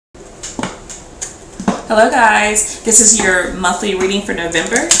Hello guys, this is your monthly reading for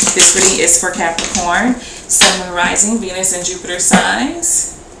November. This reading is for Capricorn, Sun, Moon, Rising, Venus, and Jupiter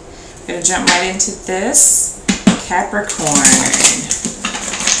signs. I'm going to jump right into this. Capricorn.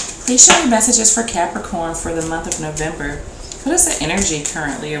 Please show me messages for Capricorn for the month of November. What is the energy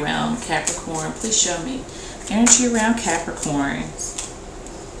currently around Capricorn? Please show me. Energy around Capricorn.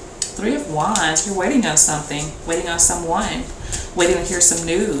 Three of Wands. You're waiting on something. Waiting on someone. Waiting to hear some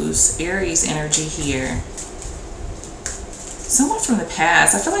news. Aries energy here. Someone from the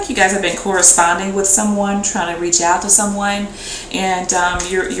past. I feel like you guys have been corresponding with someone, trying to reach out to someone, and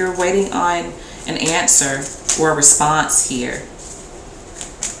you're waiting on an answer or a response here.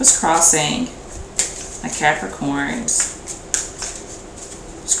 What's crossing my Capricorns?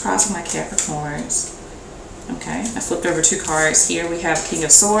 What's crossing my Capricorns? Okay, I flipped over two cards. Here we have King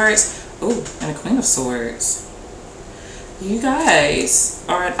of Swords. Oh, and a Queen of Swords. You guys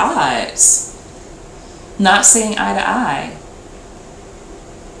are at odds. Not seeing eye to eye.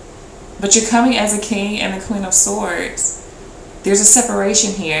 But you're coming as a King and a Queen of Swords. There's a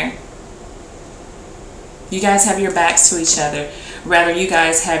separation here. You guys have your backs to each other. Rather, you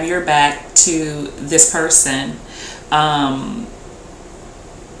guys have your back to this person.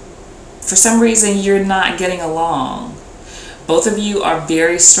 For some reason, you're not getting along. Both of you are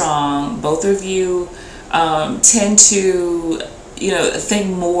very strong. Both of you tend to, think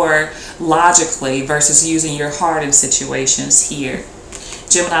more logically versus using your heart in situations here.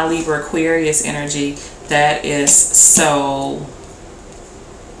 Gemini, Libra, Aquarius energy. That is so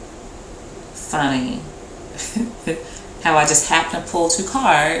funny. How I just happen to pull two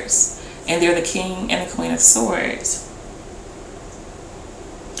cards and they're the King and the Queen of Swords.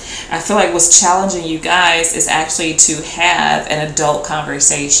 I feel like what's challenging you guys is actually to have an adult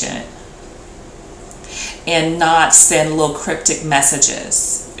conversation and not send little cryptic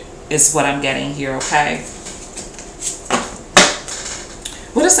messages is what I'm getting here, okay?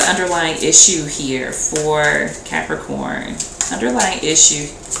 What is the underlying issue here for Capricorn? Underlying issue.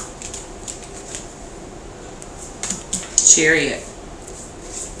 Chariot.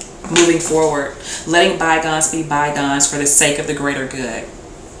 Moving forward. Letting bygones be bygones for the sake of the greater good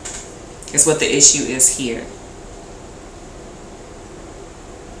is what the issue is here.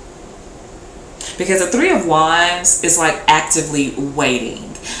 Because the Three of Wands is like actively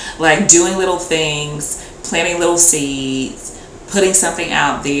waiting. Like doing little things, planting little seeds, putting something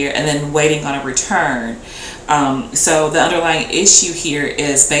out there, and then waiting on a return. So the underlying issue here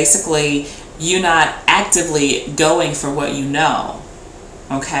is basically you not actively going for what you know.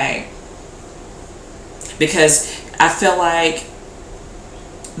 Okay? Because I feel like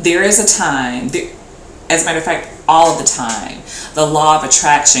there is a time, as a matter of fact, all of the time, the law of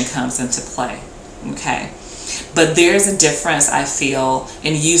attraction comes into play. Okay? But there's a difference, I feel,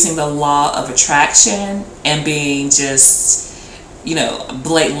 in using the law of attraction and being just,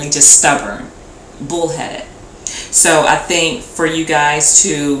 blatantly just stubborn, bullheaded. So I think for you guys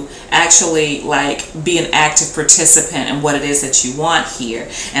to actually be an active participant in what it is that you want here.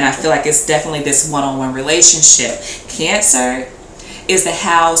 And I feel like it's definitely this one-on-one relationship. Cancer is the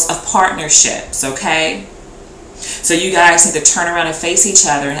house of partnerships, okay? So you guys need to turn around and face each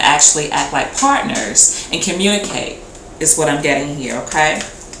other and actually act like partners and communicate is what I'm getting here, okay?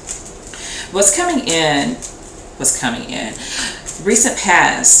 What's coming in? Recent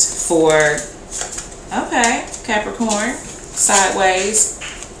past for, okay, Capricorn, sideways,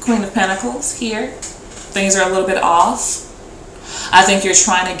 Queen of Pentacles here. Things are a little bit off. I think you're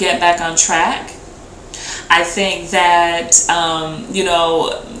trying to get back on track. I think that,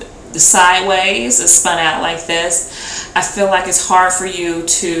 the sideways is spun out like this. I feel like it's hard for you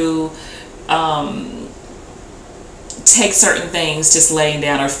to take certain things just laying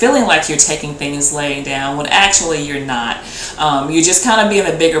down, or feeling like you're taking things laying down when actually you're not. You're just kind of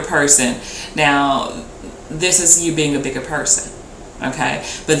being a bigger person. Now, this is you being a bigger person. Okay,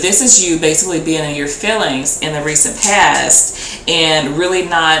 but this is you basically being in your feelings in the recent past and really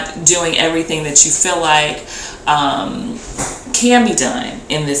not doing everything that you feel like can be done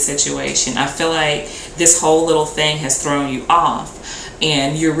in this situation. I feel like this whole little thing has thrown you off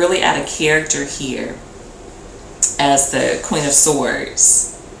and you're really out of character here as the Queen of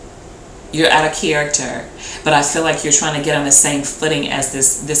Swords. You're out of character, but I feel like you're trying to get on the same footing as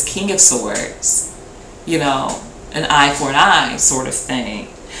this King of Swords. An eye for an eye sort of thing.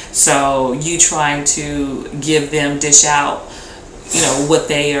 So you trying to give them, dish out, what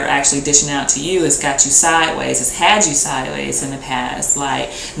they are actually dishing out to you has got you sideways, has had you sideways in the past,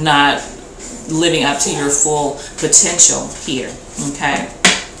 like not living up to your full potential here, okay?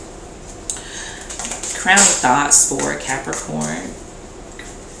 Crowning thoughts for Capricorn.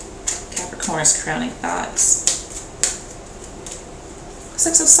 Capricorn's crowning thoughts.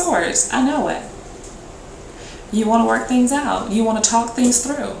 Six of Swords. I know it. You want to work things out. You want to talk things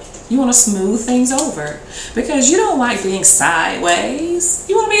through. You want to smooth things over. Because you don't like being sideways.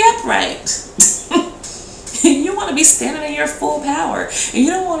 You want to be upright. You want to be standing in your full power. And you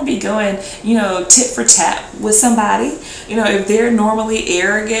don't want to be going, tit for tat with somebody. If they're normally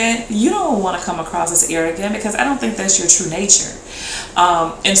arrogant, you don't want to come across as arrogant, because I don't think that's your true nature.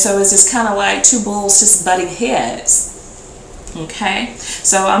 And so it's just kind of like two bulls just butting heads. Okay,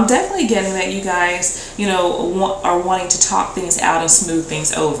 so I'm definitely getting that you guys, are wanting to talk things out and smooth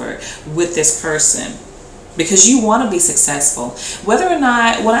things over with this person, because you want to be successful. Whether or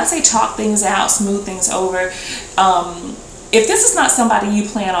not, when I say talk things out, smooth things over, if this is not somebody you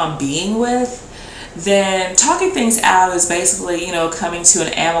plan on being with, then talking things out is basically, coming to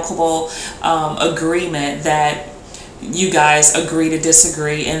an amicable agreement that you guys agree to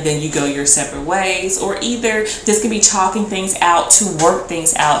disagree, and then you go your separate ways. Or either this could be talking things out to work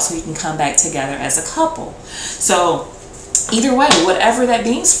things out so you can come back together as a couple. So either way, whatever that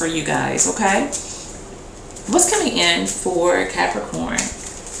means for you guys, okay? What's coming in for Capricorn?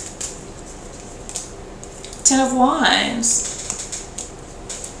 Ten of Wands.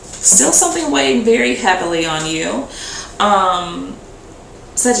 Still something weighing very heavily on you.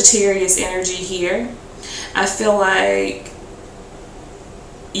 Sagittarius energy here. I feel like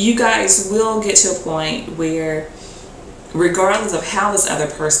you guys will get to a point where, regardless of how this other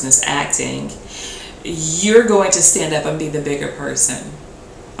person is acting, you're going to stand up and be the bigger person,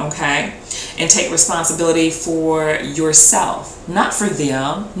 okay? And take responsibility for yourself, not for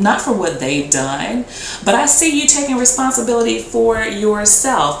them, not for what they've done, but I see you taking responsibility for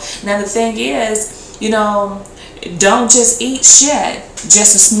yourself. Now the thing is, don't just eat shit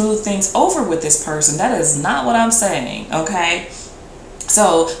just to smooth things over with this person. That is not what I'm saying, okay?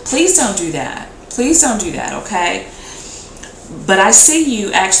 So please don't do that. Please don't do that, okay? But I see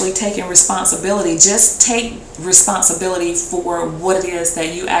you actually taking responsibility. Just take responsibility for what it is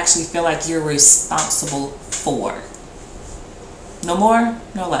that you actually feel like you're responsible for. No more,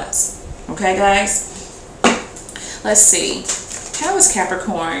 no less. Okay, guys? Let's see. How is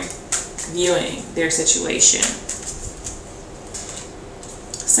Capricorn viewing their situation?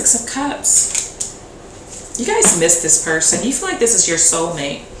 Six of Cups. You guys miss this person. You feel like this is your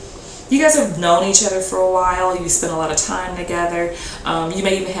soulmate. You guys have known each other for a while. You spend a lot of time together. You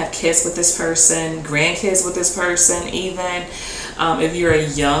may even have kids with this person, grandkids with this person even, if you're a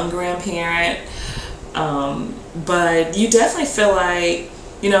young grandparent. But you definitely feel like,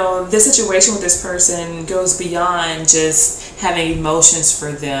 this situation with this person goes beyond just having emotions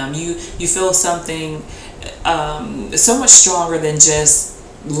for them. You feel something so much stronger than just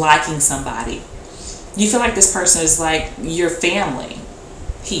liking somebody. You feel like this person is like your family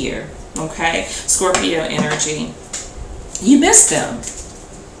here, okay? Scorpio energy. You miss them.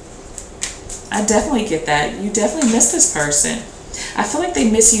 I definitely get that. You definitely miss this person. I feel like they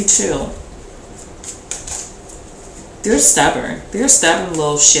miss you too. They're stubborn. They're a stubborn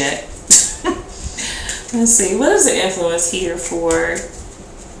little shit. Let's see. What is the influence here for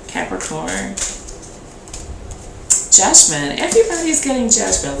Capricorn? Judgment. Everybody's getting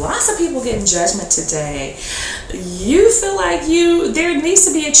judgment. Lots of people getting judgment today. You feel like there needs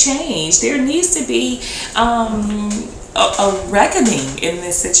to be a change. There needs to be a reckoning in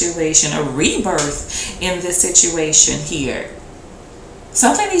this situation, a rebirth in this situation here.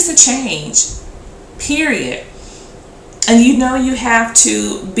 Something needs to change. Period. And you have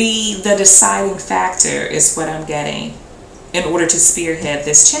to be the deciding factor, is what I'm getting, in order to spearhead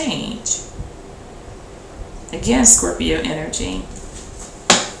this change. Again, Scorpio energy.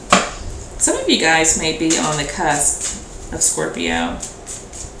 Some of you guys may be on the cusp of Scorpio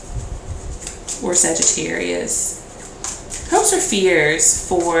or Sagittarius. Hopes or fears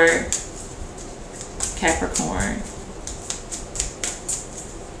for Capricorn?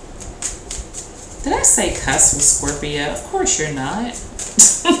 Did I say cusp with Scorpio? Of course you're not.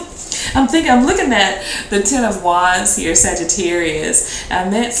 I'm looking at the Ten of Wands here, Sagittarius. I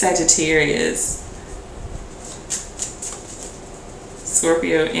meant Sagittarius.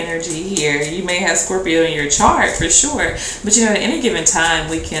 Scorpio energy here. You may have Scorpio in your chart for sure, but at any given time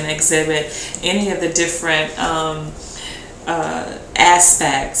we can exhibit any of the different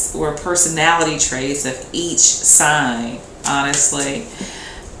aspects or personality traits of each sign, honestly.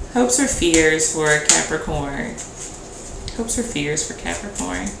 Hopes or fears for Capricorn? Hopes or fears for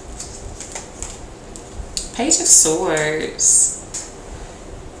Capricorn? Page of Swords.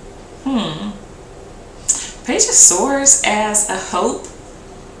 Page of Swords as a hope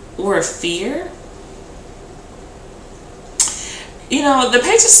or a fear. You know, the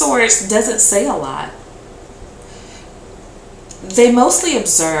Page of Swords doesn't say a lot. They mostly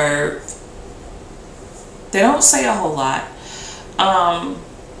observe. They don't say a whole lot.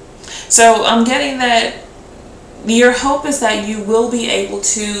 So I'm getting that your hope is that you will be able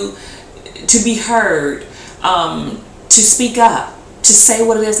to be heard, to speak up, to say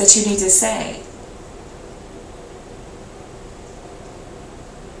what it is that you need to say.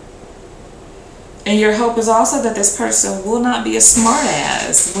 And your hope is also that this person will not be a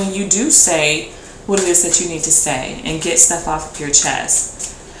smartass when you do say what it is that you need to say and get stuff off of your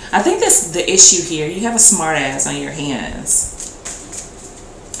chest. I think that's the issue here. You have a smartass on your hands.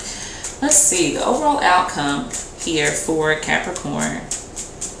 Let's see the overall outcome here for Capricorn.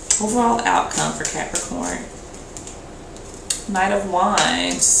 Overall outcome for Capricorn. Knight of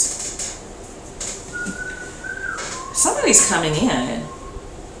Wands. Somebody's coming in.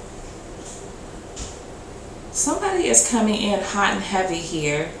 Somebody is coming in hot and heavy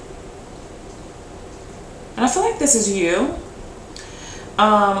here. And I feel like this is you.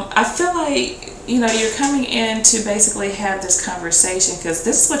 I feel like, you know, you're coming in to basically have this conversation because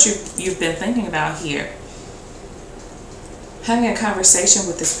this is what you've been thinking about here. Having a conversation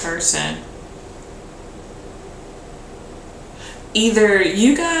with this person. Either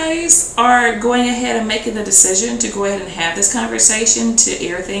you guys are going ahead and making the decision to go ahead and have this conversation to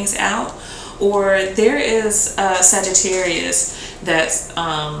air things out, or there is a Sagittarius that's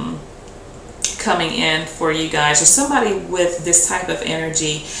coming in for you guys, or somebody with this type of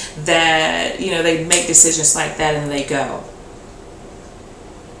energy that, you know, they make decisions like that and they go.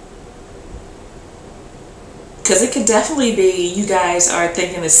 Because it could definitely be you guys are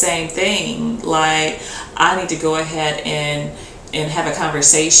thinking the same thing, like, I need to go ahead and have a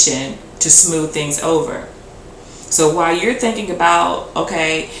conversation to smooth things over. So while you're thinking about,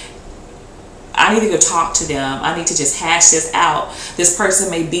 okay, I need to go talk to them, I need to just hash this out, this person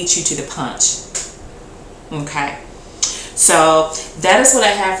may beat you to the punch. Okay, so that is what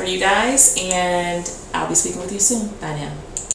I have for you guys, and I'll be speaking with you soon. Bye now.